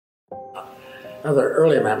Other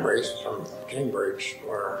early memories from Cambridge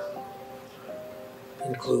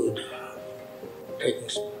include taking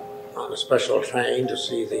on a special train to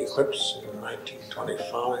see the eclipse in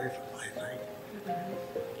 1925, I think,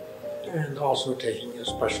 and also taking a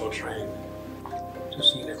special train to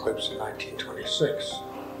see an eclipse in 1926.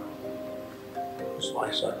 So I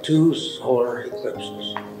saw 2 solar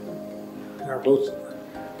eclipses. They're both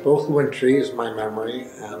wintry, is my memory,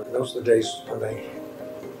 and those are the days when they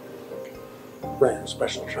ran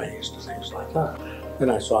special trains to things like that. Then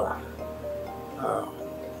I saw,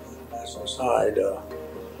 as an aside,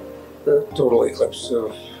 the total eclipse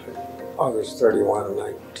of August 31,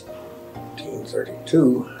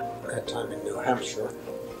 1932, that time in New Hampshire.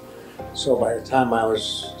 So by the time I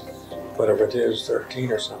was, whatever it is,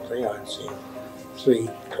 13 or something, I'd seen 3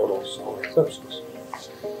 total solar eclipses.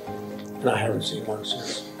 And I haven't seen one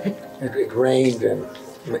since. It rained in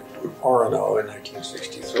Orono in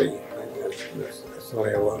 1963. That's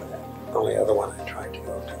the only other one I tried to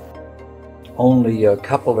go to. Only a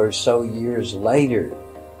couple or so years later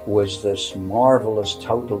was this marvelous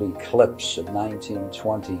total eclipse of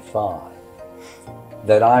 1925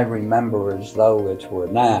 that I remember as though it were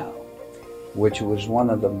now, which was one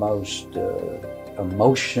of the most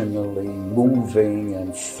emotionally moving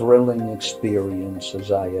and thrilling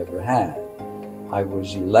experiences I ever had. I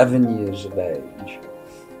was 11 years of age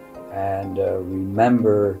and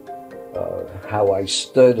remember how I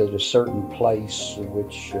stood at a certain place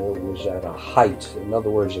which was at a height. In other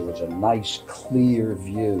words, it was a nice clear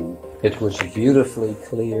view. It was a beautifully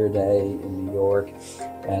clear day in New York,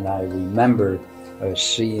 and I remember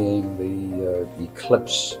seeing the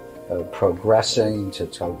eclipse progressing to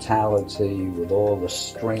totality with all the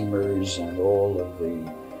streamers and all of the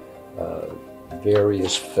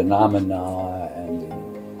various phenomena and the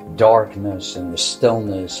darkness and the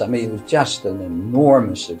stillness. I mean, it was just an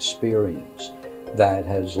enormous experience that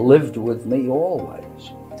has lived with me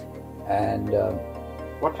always. And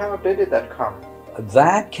what time of day did that come?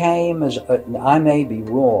 That came as, I may be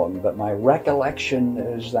wrong, but my recollection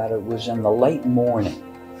is that it was in the late morning.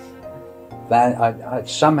 That I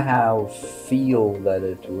somehow feel that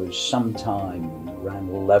it was sometime around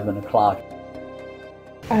 11 o'clock.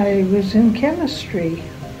 I was in chemistry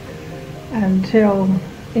until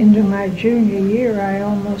into my junior year. I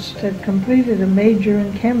almost had completed a major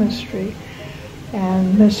in chemistry,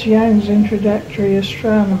 and Miss Young's introductory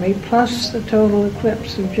astronomy plus the total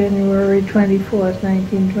eclipse of January 24th,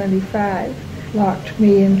 1925 locked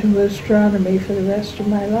me into astronomy for the rest of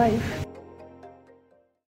my life.